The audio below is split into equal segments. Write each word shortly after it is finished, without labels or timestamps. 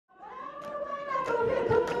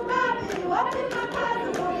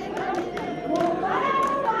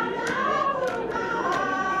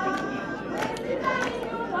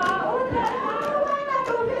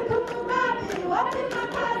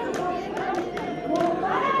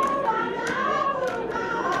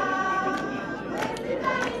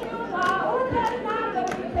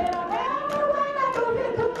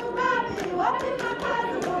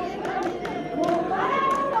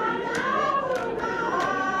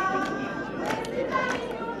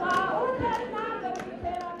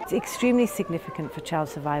It's extremely significant for child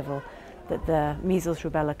survival that the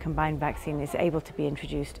measles-rubella combined vaccine is able to be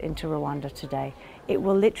introduced into Rwanda today. It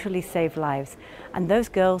will literally save lives, and those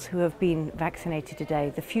girls who have been vaccinated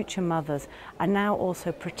today, the future mothers, are now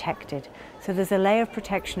also protected. So there's a layer of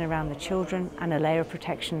protection around the children and a layer of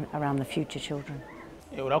protection around the future children.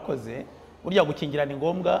 Urakoze burya gukingira ni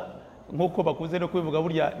ngombwa nkuko bakuze no kubivuga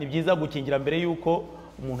burya ni byiza gukingira mbere yuko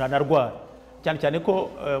umuntu anarwara cyane cyane ko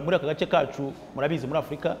muri aka gace kacu murabizi muri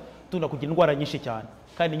Afrika tunda kugira indwara nyinshi cyane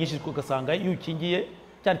kandi nyinshi ugasanga iyo ukingiye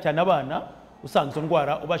cyane cyane abana usanga izo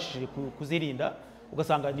ndwara ubashije kuzirinda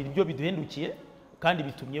ugasanga ni byo biduhendukiye kandi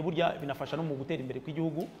bitumye burya binafasha no mu gutera imbere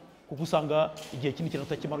kw'igihugu kuko usanga igihe kinini cyane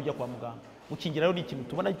utakimara ujya kwa muganga gukingira rero ni ikintu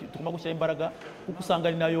tubona tugomba gushyira imbaraga kuko usanga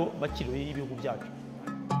ari nayo makiro y'ibihugu byacu.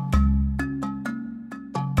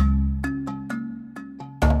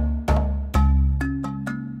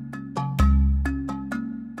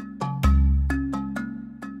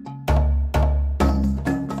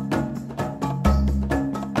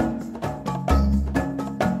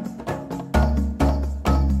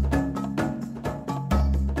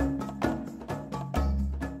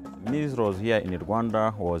 Measles here in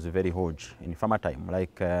Rwanda was very huge in farmer time,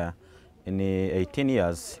 like in 18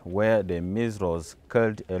 years, where the measles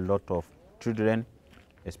killed a lot of children,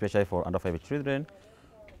 especially for under 5 children.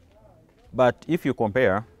 But if you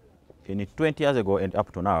compare, in 20 years ago and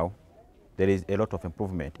up to now, there is a lot of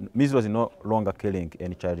improvement. Measles is no longer killing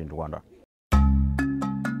any child in Rwanda.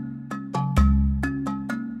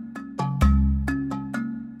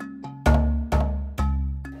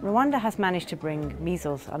 Rwanda has managed to bring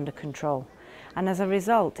measles under control, and as a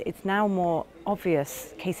result it's now more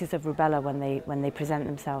obvious cases of rubella when they present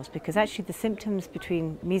themselves, because actually the symptoms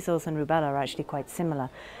between measles and rubella are actually quite similar,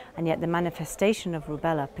 and yet the manifestation of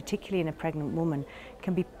rubella, particularly in a pregnant woman,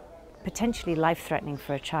 can be potentially life-threatening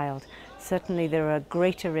for a child. Certainly there are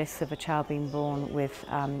greater risks of a child being born with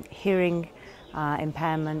hearing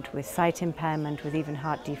impairment, with sight impairment, with even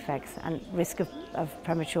heart defects, and risk of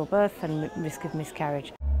premature birth and risk of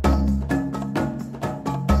miscarriage.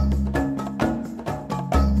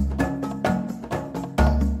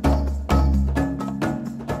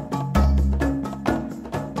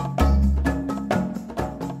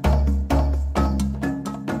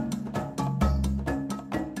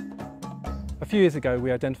 A few years ago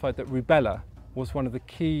we identified that rubella was one of the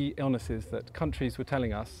key illnesses that countries were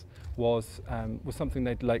telling us was something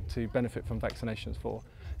they'd like to benefit from vaccinations for.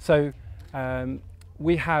 So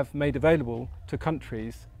we have made available to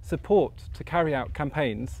countries support to carry out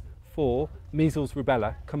campaigns for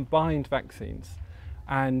measles-rubella combined vaccines,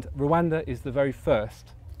 and Rwanda is the very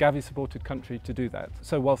first GAVI supported country to do that.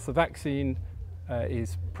 So whilst the vaccine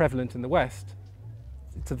is prevalent in the West,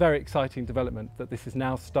 it's a very exciting development that this is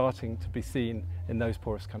now starting to be seen in those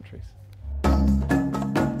poorest countries.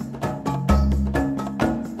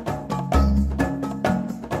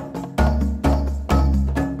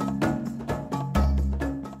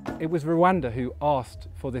 It was Rwanda who asked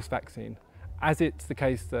for this vaccine, as it's the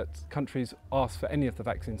case that countries ask for any of the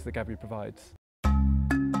vaccines that GAVI provides.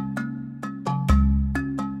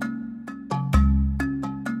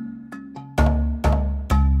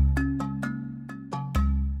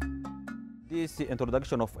 This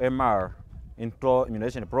introduction of MR into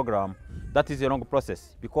immunization program, that is a long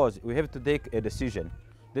process because we have to take a decision.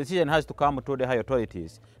 The decision has to come to the high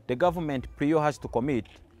authorities. The government has to commit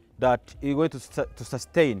that it's going to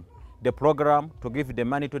sustain the program, to give the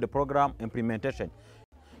money to the program implementation.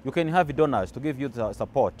 You can have donors to give you the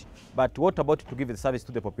support, but what about to give the service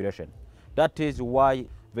to the population? That is why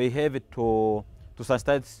they have to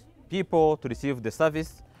sensitize people to receive the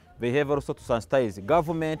service. They have also to sensitize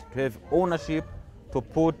government to have ownership to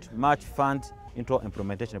put much funds into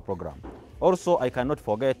implementation program. Also, I cannot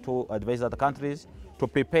forget to advise other countries to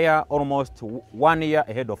prepare almost 1 year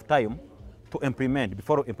ahead of time to implement,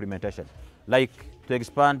 before implementation, like to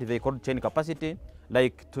expand the cold chain capacity,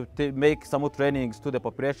 like to make some trainings to the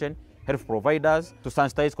population, health providers, to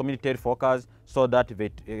sensitize community health workers so that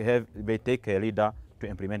they take a leader to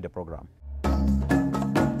implement the program.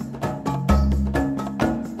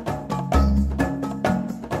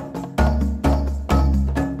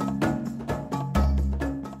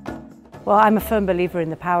 Well, I'm a firm believer in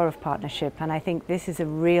the power of partnership, and I think this is a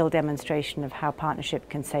real demonstration of how partnership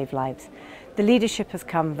can save lives. The leadership has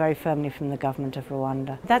come very firmly from the government of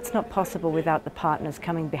Rwanda. That's not possible without the partners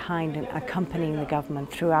coming behind and accompanying the government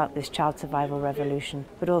throughout this child survival revolution.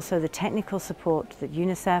 But also the technical support that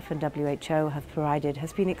Unicef and WHO have provided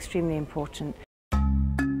has been extremely important.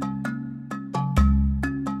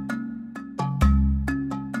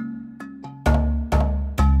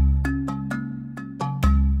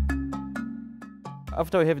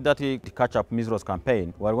 After we have that catch-up measles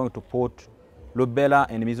campaign, we are going to put rubella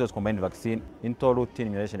and measles combined vaccine into routine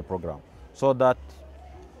immunization program so that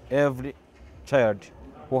every child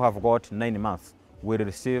who have got 9 months will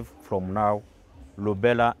receive from now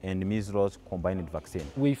rubella and measles combined vaccine.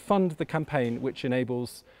 We fund the campaign, which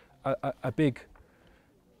enables a big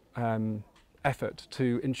effort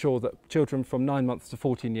to ensure that children from 9 months to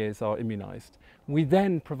 14 years are immunised. We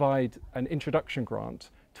then provide an introduction grant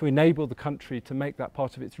to enable the country to make that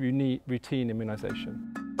part of its routine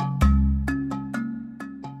immunisation.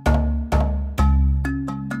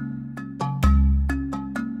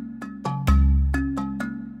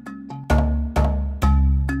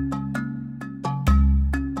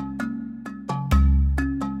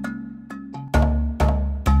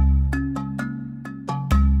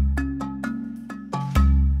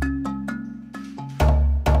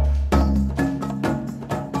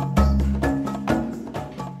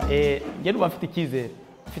 Njye nuba mfite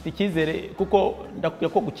icyizere kuko ndakwiye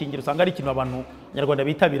ko gukingira usanga ari ikintu abantu Nyarwanda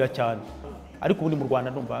bitabira cyane, ariko ubundi mu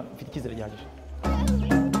Rwanda ndumva mfite icyizere gihagije.